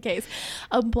always the case.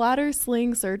 A bladder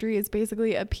sling surgery is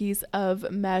basically a piece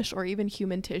of mesh or even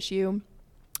human tissue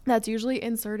that's usually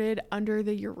inserted under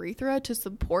the urethra to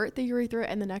support the urethra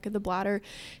and the neck of the bladder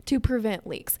to prevent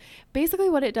leaks.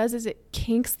 Basically what it does is it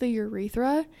kinks the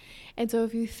urethra. And so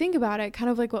if you think about it,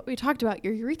 kind of like what we talked about,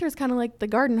 your urethra is kind of like the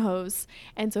garden hose.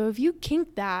 And so if you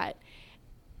kink that,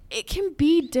 it can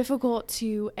be difficult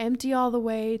to empty all the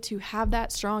way, to have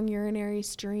that strong urinary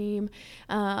stream.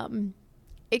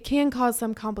 It can cause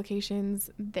some complications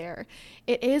there.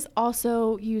 It is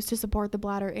also used to support the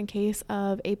bladder in case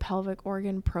of a pelvic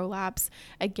organ prolapse.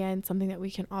 Again, something that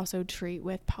we can also treat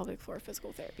with pelvic floor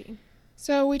physical therapy.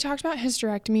 So we talked about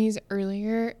hysterectomies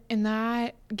earlier, and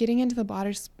that getting into the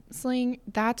bladder sling,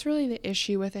 that's really the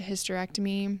issue with a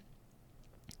hysterectomy.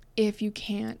 If you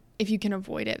can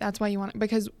avoid it, that's why you want it,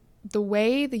 because the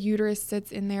way the uterus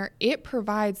sits in there, it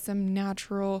provides some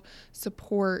natural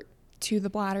support to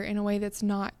the bladder in a way that's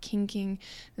not kinking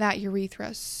that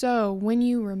urethra. So when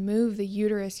you remove the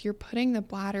uterus, you're putting the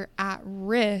bladder at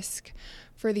risk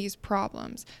for these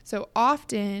problems. So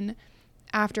often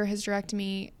after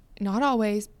hysterectomy, not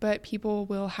always, but people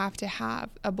will have to have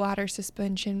a bladder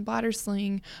suspension, bladder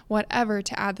sling, whatever,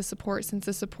 to add the support, since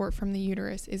the support from the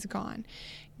uterus is gone.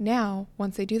 Now,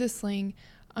 once they do the sling,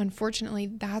 unfortunately,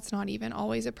 that's not even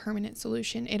always a permanent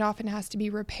solution. It often has to be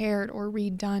repaired or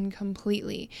redone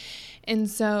completely. And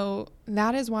so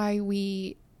that is why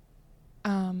we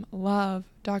love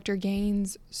Dr.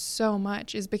 Gaines so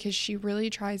much, is because she really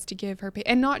tries to give her,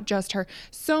 and not just her,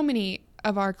 so many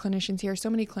of our clinicians here, so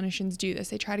many clinicians do this.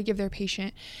 They try to give their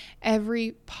patient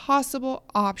every possible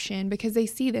option because they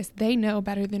see this. They know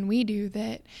better than we do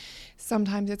that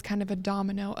sometimes it's kind of a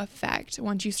domino effect.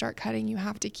 Once you start cutting, you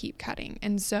have to keep cutting.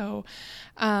 And so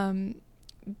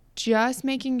just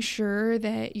making sure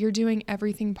that you're doing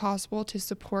everything possible to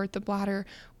support the bladder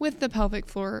with the pelvic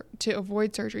floor to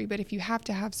avoid surgery. But if you have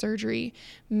to have surgery,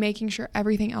 making sure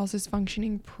everything else is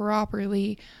functioning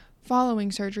properly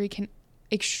following surgery can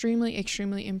extremely,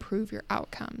 extremely improve your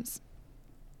outcomes.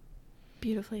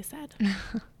 Beautifully said.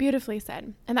 Beautifully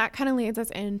said. And that kind of leads us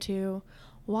into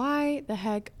why the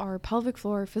heck are pelvic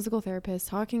floor physical therapists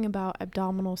talking about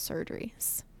abdominal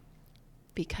surgeries?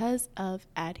 Because of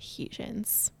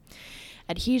adhesions.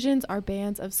 Adhesions are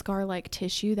bands of scar-like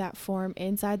tissue that form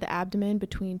inside the abdomen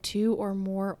between two or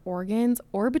more organs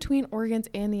or between organs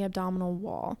and the abdominal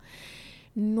wall.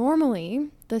 Normally,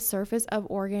 the surface of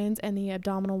organs and the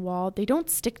abdominal wall, they don't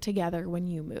stick together when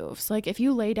you move. So like if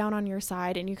you lay down on your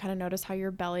side and you kind of notice how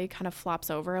your belly kind of flops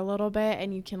over a little bit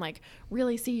and you can like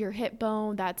really see your hip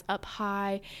bone that's up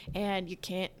high and you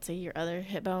can't see your other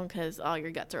hip bone because all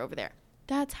your guts are over there.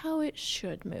 That's how it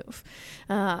should move.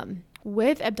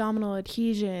 With abdominal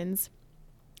adhesions,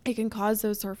 it can cause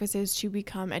those surfaces to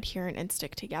become adherent and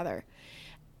stick together.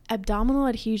 Abdominal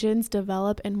adhesions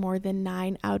develop in more than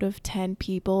 9 out of 10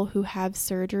 people who have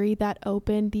surgery that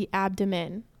open the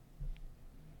abdomen.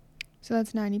 So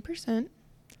that's 90%.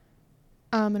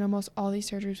 And almost all these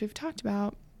surgeries we've talked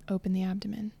about open the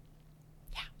abdomen.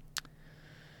 Yeah.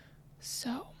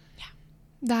 So, yeah.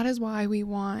 That is why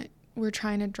we're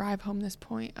trying to drive home this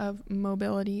point of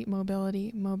mobility.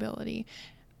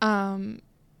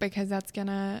 Because that's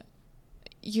gonna,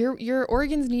 your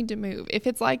organs need to move. If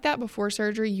it's like that before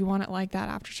surgery, you want it like that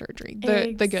after surgery.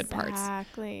 The good parts.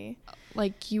 Exactly.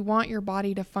 Like you want your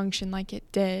body to function like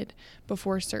it did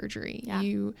before surgery.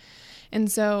 Yeah. And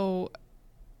so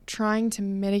trying to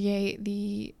mitigate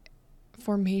the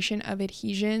formation of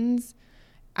adhesions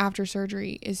after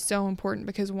surgery is so important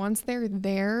because once they're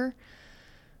there,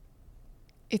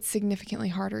 it's significantly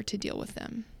harder to deal with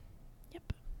them.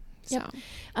 Yep. So.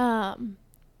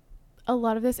 A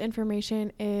lot of this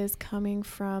information is coming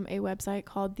from a website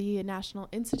called the National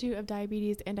Institute of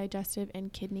Diabetes and Digestive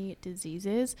and Kidney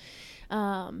Diseases.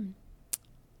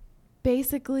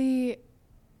 Basically, a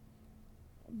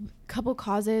couple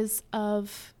causes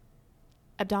of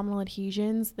abdominal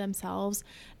adhesions themselves.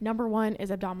 Number one is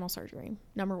abdominal surgery.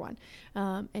 Number one.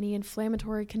 Any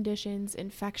inflammatory conditions,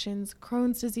 infections,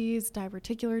 Crohn's disease,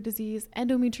 diverticular disease,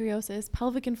 endometriosis,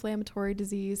 pelvic inflammatory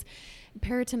disease,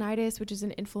 peritonitis, which is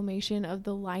an inflammation of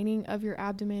the lining of your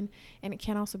abdomen, and it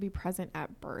can also be present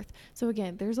at birth. So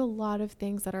again, there's a lot of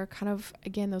things that are kind of,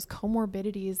 again, those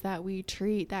comorbidities that we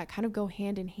treat that kind of go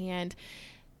hand in hand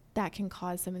that can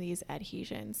cause some of these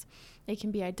adhesions. They can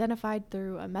be identified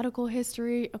through a medical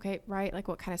history. Okay, right? Like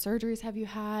what kind of surgeries have you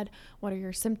had? What are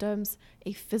your symptoms?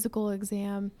 A physical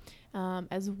exam,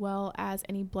 as well as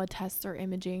any blood tests or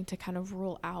imaging to kind of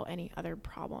rule out any other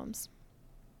problems.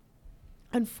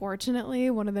 Unfortunately,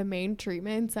 one of the main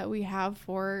treatments that we have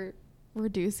for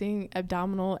reducing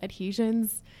abdominal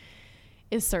adhesions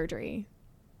is surgery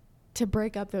to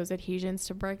break up those adhesions,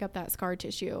 to break up that scar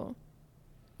tissue,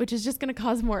 which is just going to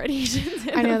cause more adhesions.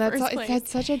 I know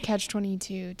that's such a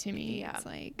catch-22 to me. Yeah. It's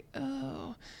like,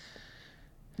 oh.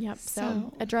 Yep.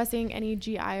 So addressing any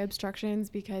GI obstructions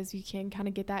because you can kind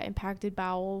of get that impacted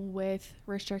bowel with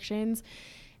restrictions,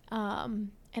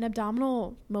 and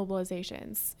abdominal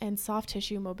mobilizations and soft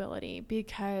tissue mobility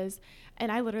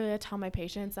and I literally tell my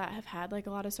patients that have had like a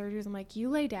lot of surgeries, I'm like, you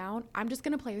lay down, I'm just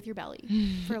going to play with your belly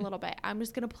for a little bit. I'm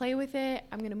just going to play with it.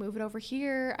 I'm going to move it over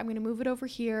here. I'm going to move it over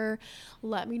here.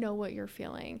 Let me know what you're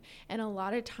feeling. And a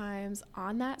lot of times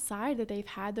on that side that they've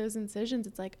had those incisions,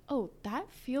 it's like, oh,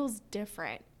 that feels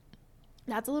different.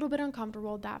 That's a little bit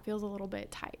uncomfortable. That feels a little bit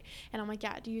tight. And I'm like,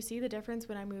 yeah, do you see the difference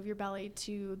when I move your belly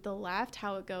to the left,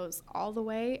 how it goes all the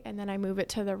way, and then I move it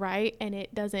to the right and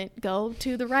it doesn't go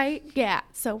to the right? Yeah.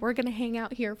 So we're going to hang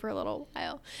out here for a little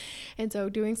while. And so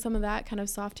doing some of that kind of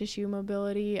soft tissue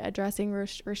mobility, addressing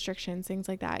restrictions, things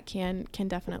like that can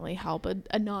definitely help,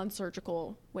 a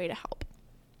non-surgical way to help.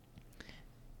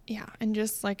 Yeah. And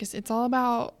just like it's all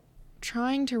about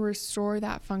trying to restore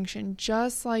that function,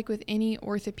 just like with any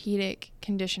orthopedic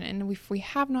condition. And if we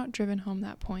have not driven home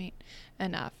that point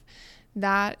enough,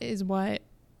 that is what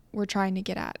we're trying to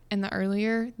get at. And the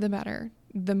earlier, the better.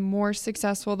 The more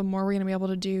successful, the more we're going to be able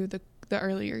to do the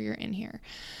earlier you're in here.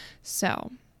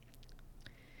 So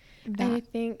I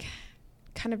think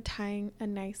kind of tying a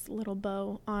nice little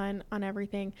bow on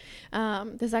everything.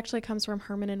 This actually comes from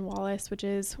Herman and Wallace, which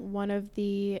is one of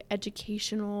the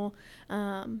educational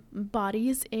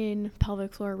bodies in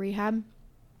pelvic floor rehab.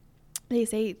 They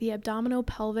say the abdominal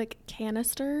pelvic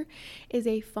canister is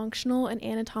a functional and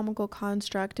anatomical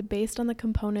construct based on the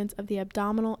components of the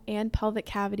abdominal and pelvic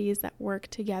cavities that work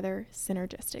together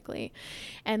synergistically.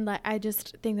 And I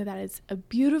just think that is a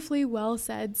beautifully well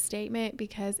said statement,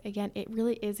 because again, it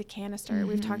really is a canister. Mm-hmm.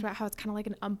 We've talked about how it's kind of like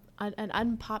an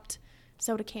unpopped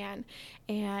soda can,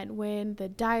 and when the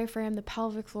diaphragm, the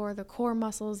pelvic floor, the core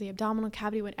muscles, the abdominal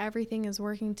cavity, when everything is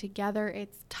working together,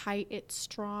 it's tight, it's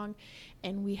strong,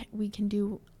 and we can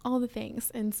do all the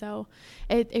things. And so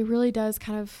it really does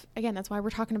kind of, again, that's why we're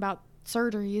talking about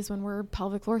surgeries when we're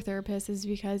pelvic floor therapists, is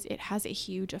because it has a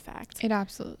huge effect. It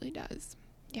absolutely does.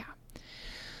 Yeah.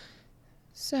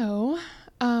 So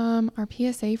our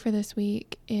PSA for this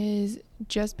week is,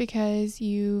 just because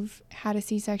you've had a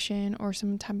C-section or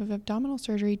some type of abdominal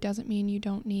surgery doesn't mean you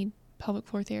don't need pelvic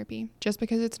floor therapy. Just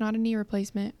because it's not a knee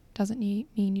replacement doesn't mean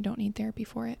you don't need therapy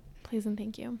for it. Please and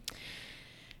thank you.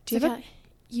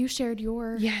 You shared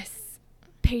your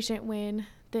patient win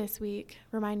this week.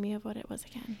 Remind me of what it was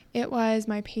again. It was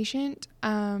my patient.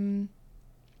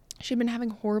 She'd been having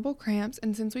horrible cramps,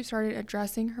 and since we started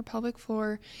addressing her pelvic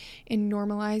floor and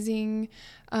normalizing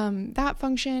that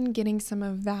function, getting some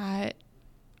of that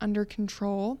under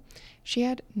control, she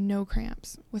had no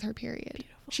cramps with her period.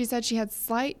 Beautiful. She said she had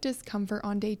slight discomfort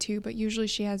on day 2, but usually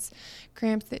she has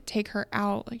cramps that take her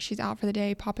out, like she's out for the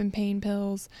day, popping pain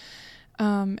pills,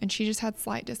 and she just had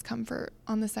slight discomfort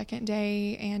on the second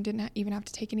day and didn't even have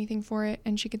to take anything for it,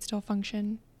 and she could still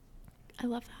function. I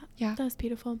love that. Yeah. That was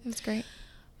beautiful. It was great.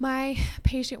 My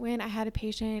patient win, I had a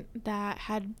patient that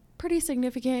had pretty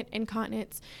significant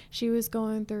incontinence. She was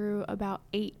going through about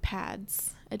 8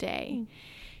 pads a day. Ooh.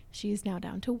 She's now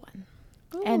down to 1.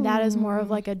 Ooh. And that is more of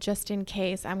like a just in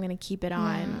case, I'm going to keep it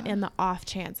on in the off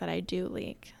chance that I do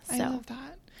leak. So. I love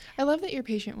that. I love that your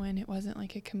patient win, it wasn't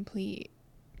like a complete,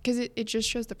 because it just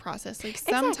shows the process. Like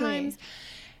sometimes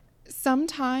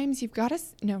you've got to,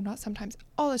 no, not sometimes,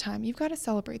 all the time, you've got to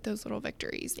celebrate those little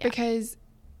victories, because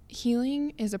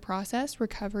healing is a process,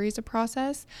 recovery is a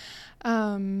process.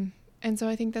 And so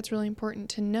I think that's really important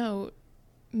to note.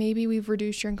 Maybe we've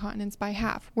reduced your incontinence by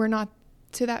half. We're not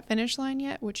to that finish line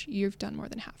yet, which you've done more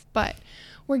than half, but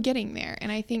we're getting there.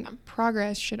 And I think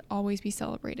progress should always be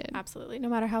celebrated. Absolutely. No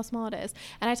matter how small it is.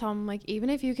 And I tell them, like, even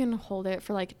if you can hold it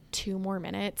for like 2 more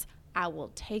minutes, I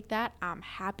will take that. I'm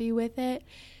happy with it.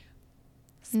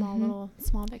 Small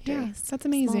victories. Yeah, that's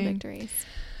amazing. Small victories.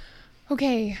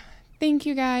 Okay. Thank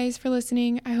you guys for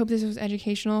listening. I hope this was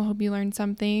educational. Hope you learned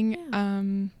something. Yeah.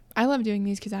 I love doing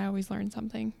these because I always learn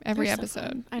something every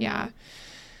episode. I know. Yeah.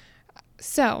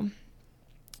 So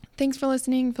thanks for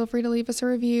listening. Feel free to leave us a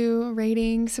review, a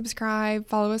rating, subscribe,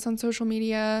 follow us on social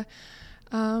media.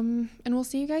 And we'll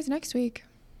see you guys next week.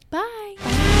 Bye.